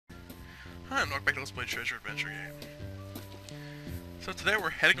Hi, and welcome back to Let's Play Treasure Adventure Game. So today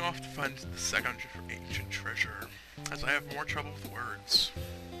we're heading off to find the second ancient treasure, as I have more trouble with words.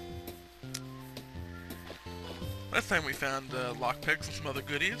 Last time we found lockpicks and some other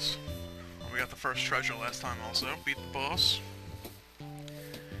goodies. We got the first treasure last time also, beat the boss.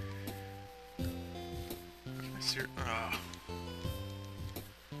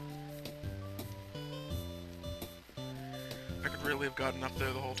 I could really have gotten up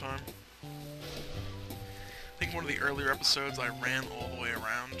there the whole time. I think one of the earlier episodes I ran all the way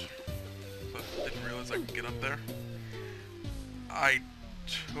around, but didn't realize I could get up there. I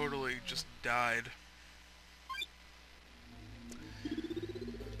totally just died.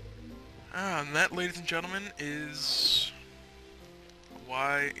 And that, ladies and gentlemen, is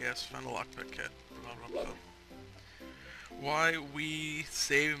why, yes, found a lockpick kit. Blah, blah, blah. Why we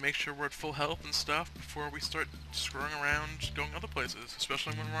save and make sure we're at full health and stuff before we start screwing around going other places,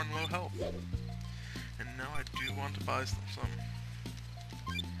 especially when we're on low health. And now I do want to buy some.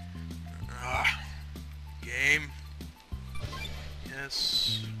 Game.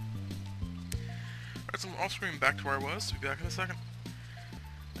 Yes. Alright, so I'm off screen back to where I was. Be back in a second.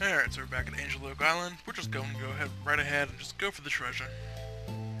 Alright, so we're back at Angel Oak Island. We're just going to go ahead, right ahead and just go for the treasure.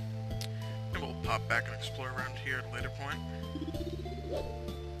 And we'll pop back and explore around here at a later point.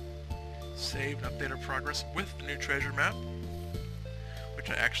 Save and update our progress with the new treasure map, which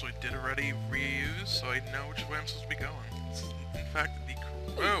I actually did already reuse, so I know which way I'm supposed to be going. It's, in fact, the...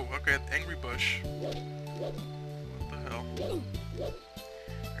 Whoa, okay, Angry Bush. What the hell?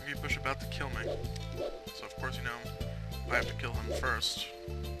 Angry Bush about to kill me. So, of course, you know, I have to kill him first.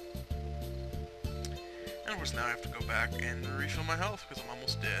 And of course, now I have to go back and refill my health, because I'm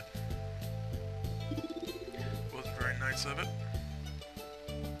almost dead. Wasn't very nice of it.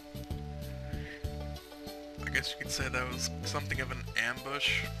 I guess you could say that was something of an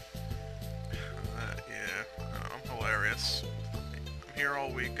ambush. Yeah, I'm hilarious. I'm here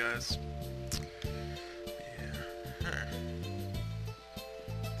all week, guys. Yeah.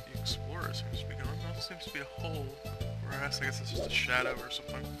 The Explorer seems to be gone. No, there seems to be a hole. Whereas I guess it's just a shadow or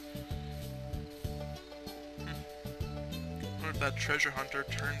something. I wonder if that treasure hunter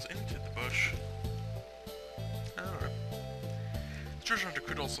turns into the bush. I don't know. The treasure hunter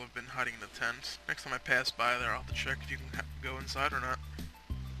could also have been hiding in the tent. Next time I pass by there, I'll have to check if you can go inside or not.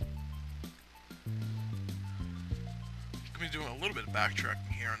 I'm going to be doing a little bit of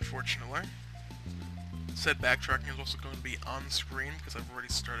backtracking here, unfortunately. Said backtracking is also going to be on screen because I've already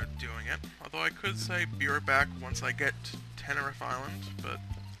started doing it. Although I could say be right back once I get to Tenerife Island, but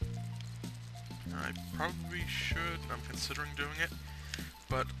I probably should, and I'm considering doing it.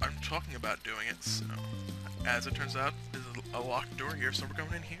 But I'm talking about doing it, so as it turns out, there's a locked door here, so we're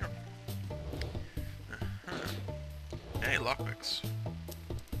going in here. Hey, lockpicks.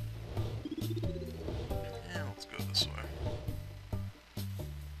 Yeah, let's go this way.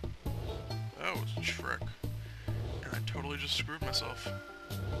 Oh, it's Shrek. And I totally just screwed myself.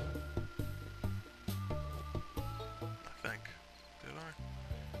 I think. Did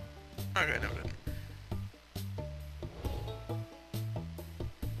I? Okay, no, I didn't.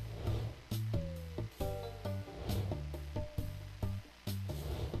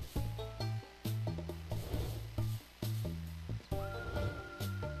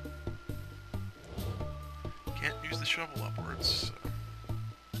 Can't use the shovel upwards, so.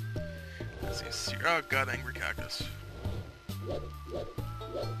 Let's see. Oh god, angry cactus. Alright,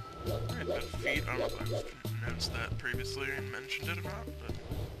 got feet. I don't know if I've noticed that previously and mentioned it or not,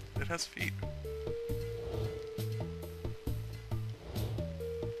 but it has feet.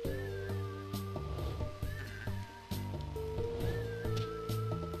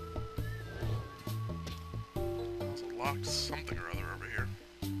 There's a locked something or other over here.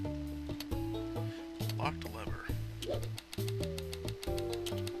 Locked lever.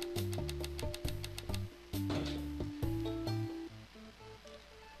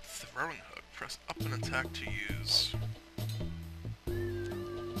 Throwing hook. Press up and attack to use.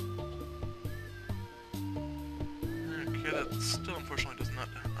 Okay, that still unfortunately does not...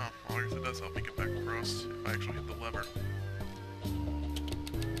 Oh, well, I guess it does help me get back across if I actually hit the lever.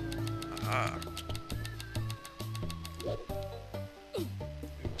 Ah.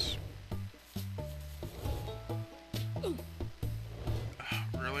 Oops.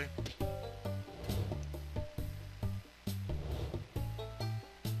 Really?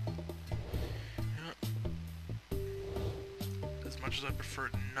 As much as I prefer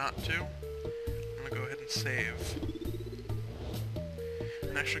not to, I'm gonna go ahead and save.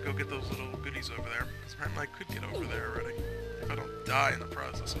 And actually go get those little goodies over there, because apparently I could get over there already. If I don't die in the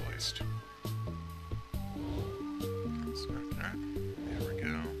process, at least. Smack that. There we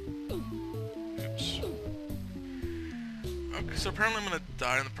go. Okay, so apparently I'm gonna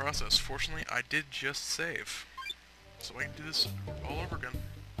die in the process. Fortunately, I did just save. So I can do this all over again.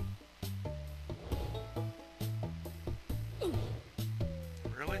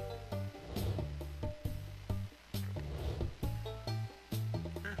 Really?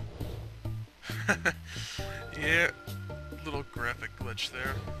 Yeah, little graphic glitch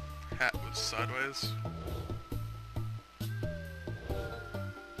there. Hat was sideways.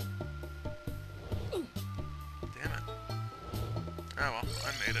 Damn it. Oh well,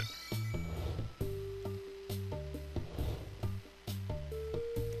 I made it.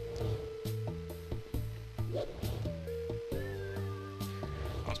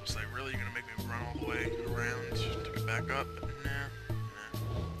 I was gonna say, really, you're gonna make me run all the way around to get back up? But nah.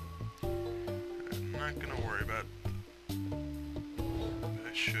 I'm not gonna worry about it.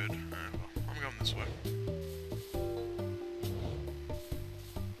 I should. Alright, well, I'm going this way.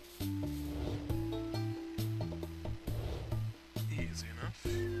 Easy enough.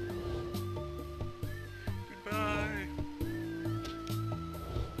 Goodbye!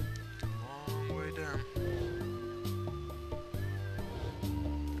 Long way down.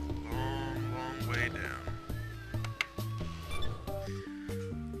 Long way down.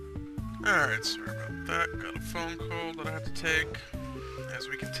 Alright, sorry about that. Got a phone call that I have to take as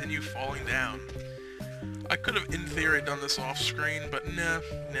we continue falling down. I could have, in theory, done this off-screen, but nah,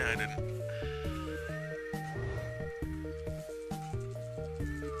 I didn't.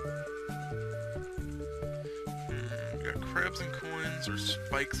 Got crabs and coins, or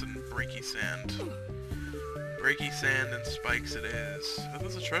spikes and breaky sand. Breaky sand and spikes it is. Oh,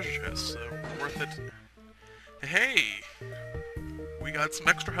 there's a treasure chest, so worth it. Hey! We got some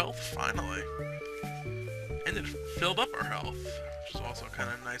extra health, finally. And it filled up our health, which is also kind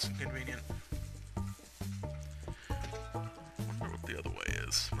of nice and convenient. I wonder what the other way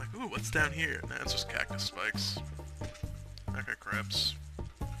is. I'm like, ooh, what's down here? Nah, it's just cactus spikes. Okay, crabs.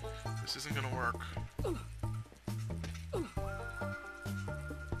 This isn't gonna work.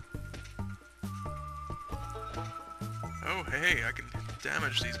 Oh, hey, I can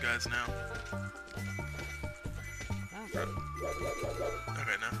damage these guys now. Okay,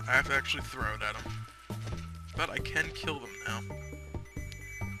 now I have to actually throw it at them. But I can kill them now.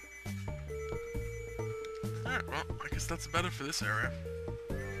 Alright, well, I guess that's about it for this area.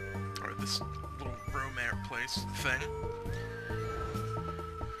 Or this little Romare place thing.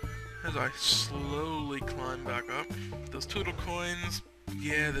 As I slowly climb back up. Those turtle coins,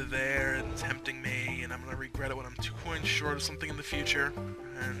 yeah, they're there and tempting me, and I'm gonna regret it when I'm 2 coins short of something in the future.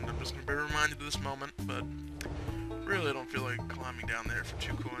 And I'm just gonna be reminded of this moment, but really I don't feel like climbing down there for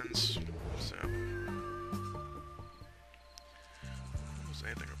 2 coins, so... Was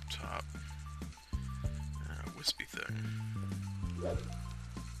anything up top? Wispy thing.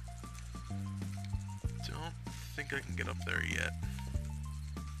 Don't think I can get up there yet.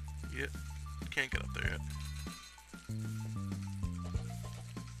 Yep, can't get up there yet.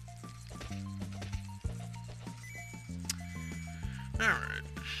 Alright,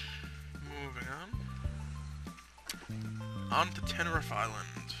 moving on. On to Tenerife Island.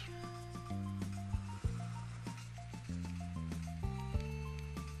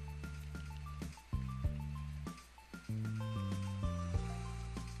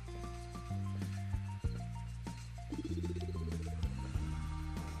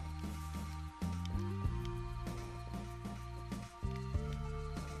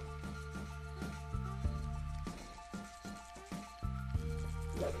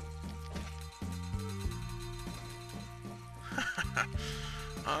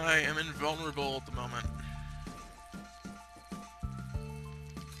 I am invulnerable at the moment.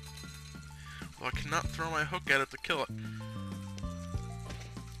 Well, I cannot throw my hook at it to kill it.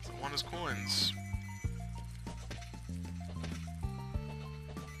 So I want his coins. Ooh,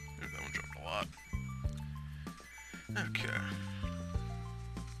 that one jumped a lot. Okay.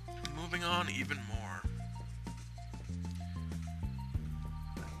 Moving on even more.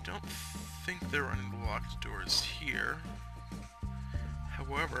 I don't think there are any locked doors here.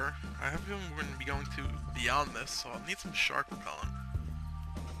 However, I have a feeling we're going to be going to beyond this, so I'll need some shark repellent.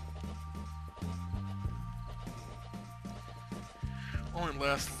 Only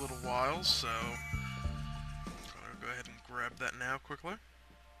lasts a little while, so I'll go ahead and grab that now quickly.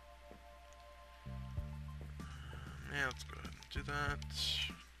 Yeah, let's go ahead and do that.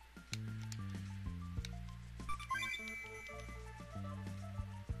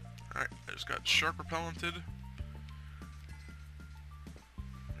 Alright, I just got shark repellented.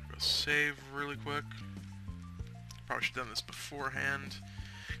 Save really quick. Probably should have done this beforehand.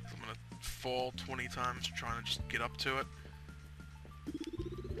 I'm gonna fall 20 times trying to just get up to it.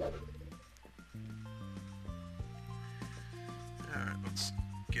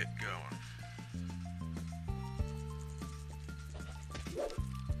 get going.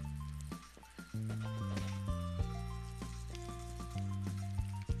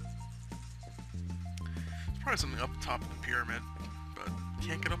 There's probably something up top of the pyramid, but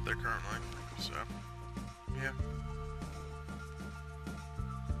can't get up there currently, so yeah.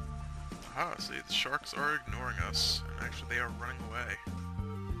 Aha, see, the sharks are ignoring us, and actually they are running away.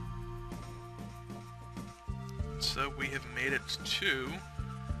 So we have made it to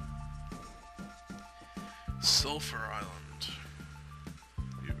Sulphur Island.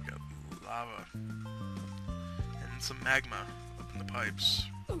 We've got lava and some magma up in the pipes.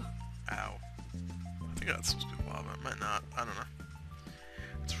 Ow. I think that's supposed to be lava. It might not. I don't know.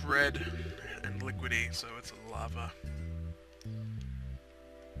 It's red and liquidy, so it's lava.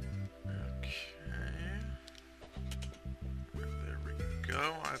 There we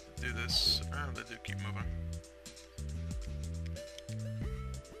go. I have to do this. Oh, they do keep moving.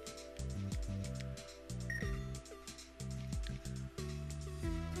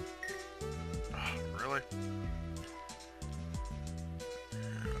 Oh, really?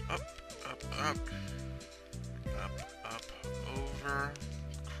 Up, up, up. Up, up, over.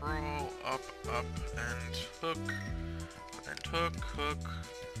 Crawl, up, and hook. And hook,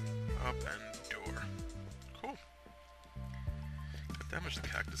 up, and door. Cool. Got damage the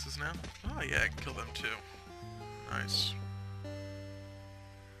cactuses now. Oh yeah, I can kill them too. Nice.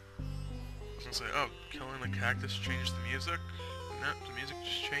 I was gonna say, oh, killing the cactus changed the music? No, the music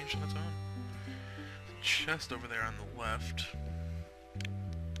just changed on its own. Chest over there on the left.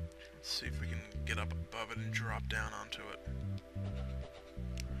 Let's see if we can get up above it and drop down onto it.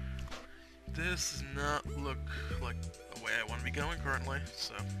 This does not look like the way I want to be going currently,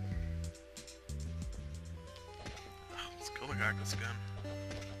 so... let's kill the cactus again.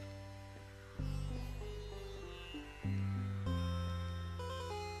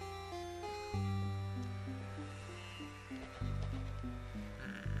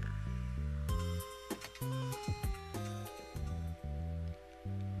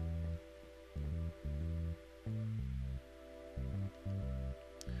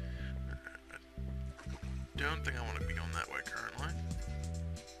 Don't think I want to be going that way currently.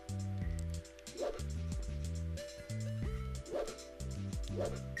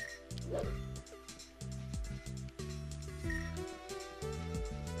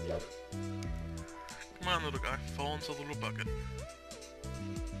 Come on, little guy, fall into the little bucket.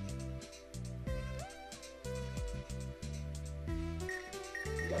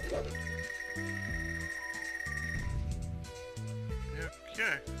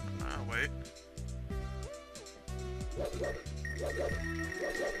 Okay, wait. Is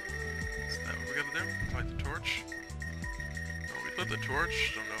that what we gotta do? Light the torch? No, we lit the torch.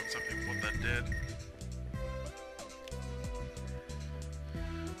 Don't know exactly what that did.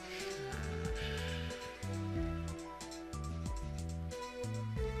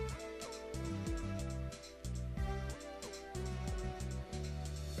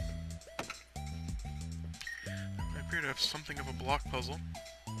 I appear to have something of a block puzzle.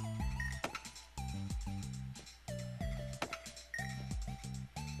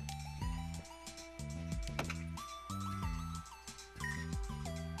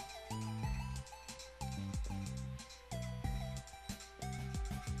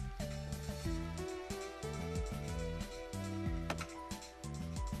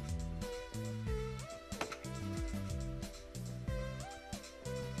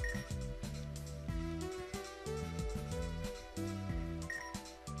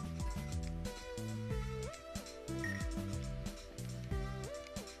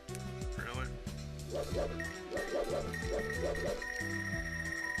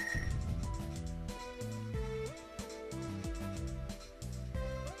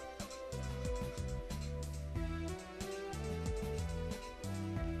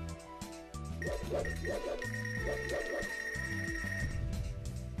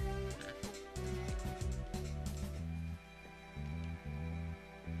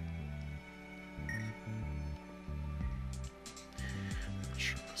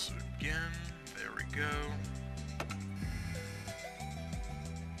 Try this again. There we go.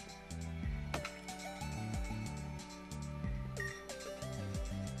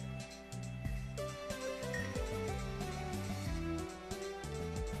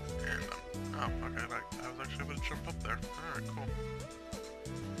 Oh, okay, I was actually able to jump up there. Alright, cool.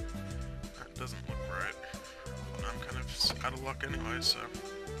 That doesn't look right. And I'm kind of out of luck anyway, so...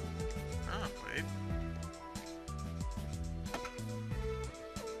 Oh, wait.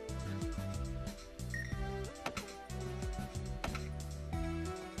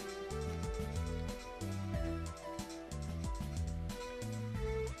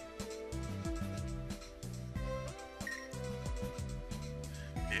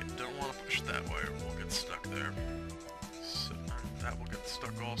 that way or we'll get stuck there. So, that will get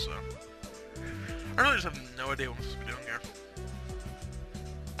stuck also. I really just have no idea what I'm supposed to be doing here.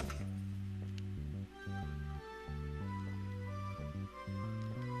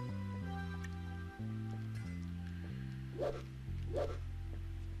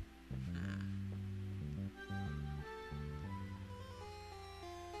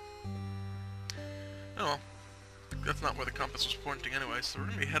 Oh well, that's not where the compass was pointing anyway, so we're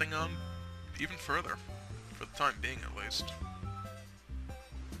going to be heading on even further, for the time being at least.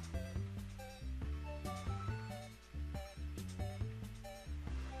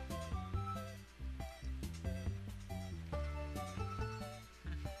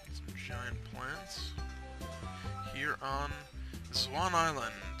 Some giant plants here on Swan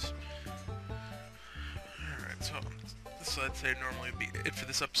Island. Alright, so this I'd say normally would be it for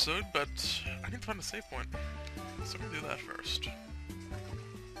this episode, but I need to find a save point, so I'm gonna do that first.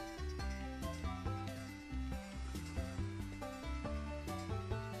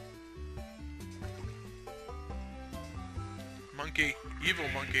 Monkey! Evil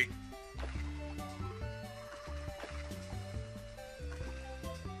monkey!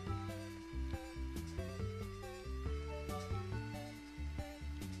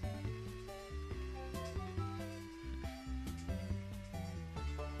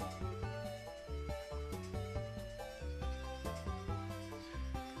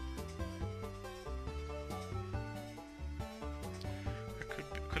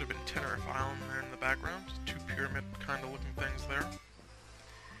 Could have been Tenerife Island there in the background. Two pyramid kind of looking things there.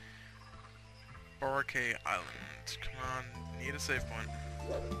 Boracay Island. Come on, need a save point.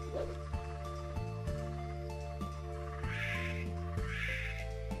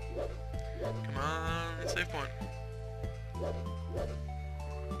 Come on, save point.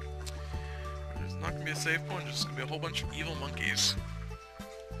 There's not gonna be a save point, there's just gonna be a whole bunch of evil monkeys.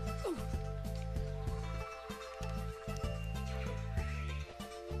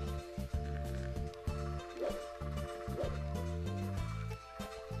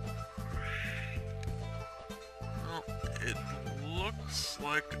 It looks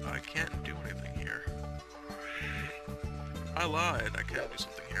like I can't do anything here. I lied, I can do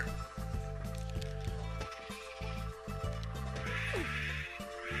something here.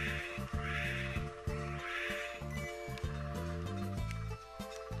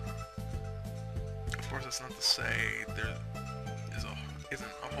 Of course, that's not to say there isn't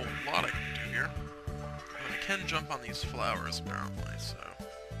a whole lot I can do here. But I can jump on these flowers, apparently, so...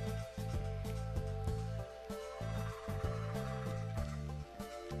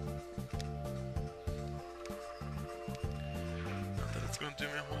 Going to do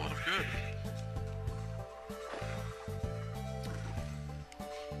me a whole lot of good.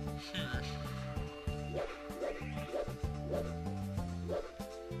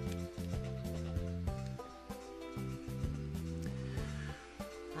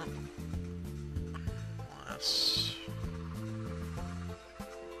 Unless...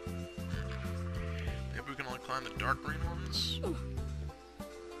 maybe we can only climb the dark green ones?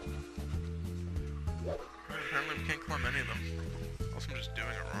 Apparently we can't climb any of them. I'm just doing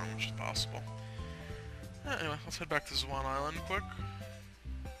it wrong, which is possible. Anyway, let's head back to Swan Island quick.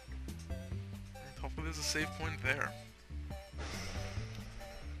 And hopefully there's a save point there.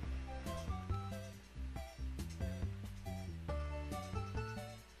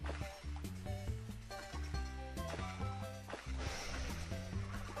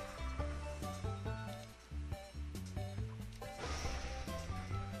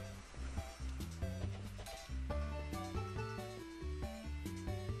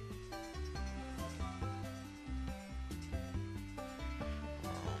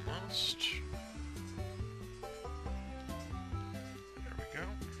 There we go.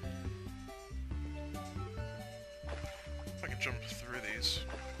 If I can jump through these.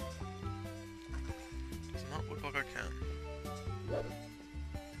 Does not look like I can.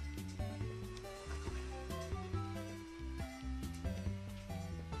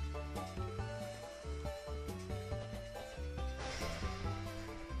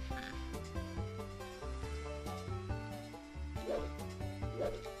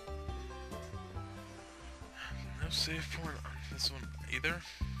 No save point on this one either.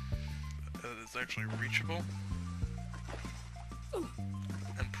 It's actually reachable.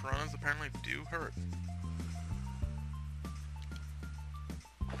 And piranhas apparently do hurt.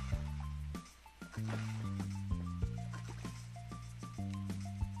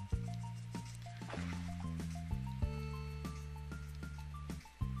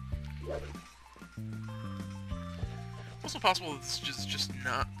 Also possible that this is just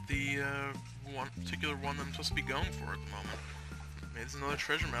not the one particular one that I'm supposed to be going for at the moment. Maybe there's another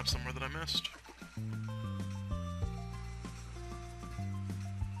treasure map somewhere that I missed.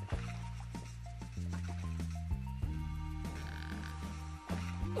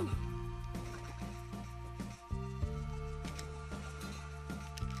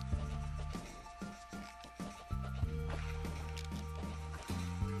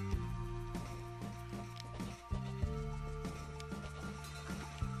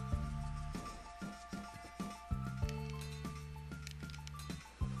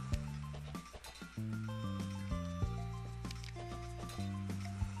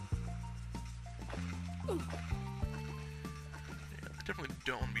 Yeah, I definitely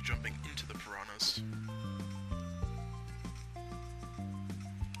don't want to be jumping into the piranhas.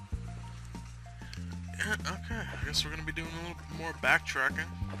 Yeah, okay, I guess we're gonna be doing a little more backtracking.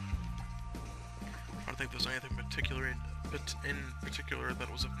 I don't think there's anything in particular that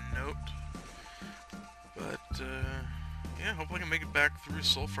was of note. But, yeah, hopefully I can make it back through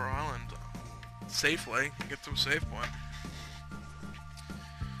Sulphur Island safely and get to a save point.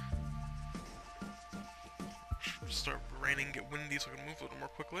 Should start raining, get windy so I can move a little more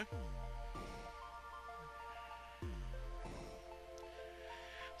quickly.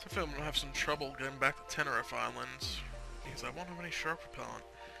 So I feel I'm gonna have some trouble getting back to Tenerife Island because I won't have any shark repellent.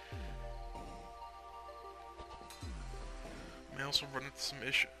 I may also run into some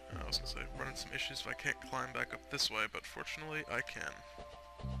issues. I was gonna say run into some issues if I can't climb back up this way, but fortunately I can.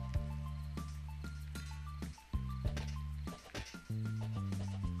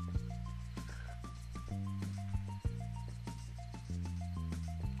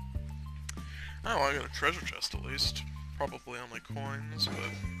 Oh, well, I got a treasure chest at least. Probably only coins,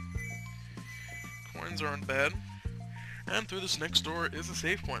 but coins aren't bad. And through this next door is a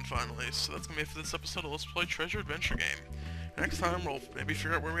save point finally, so that's gonna be it for this episode of Let's Play Treasure Adventure Game. Next time we'll maybe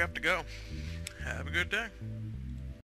figure out where we have to go. Have a good day.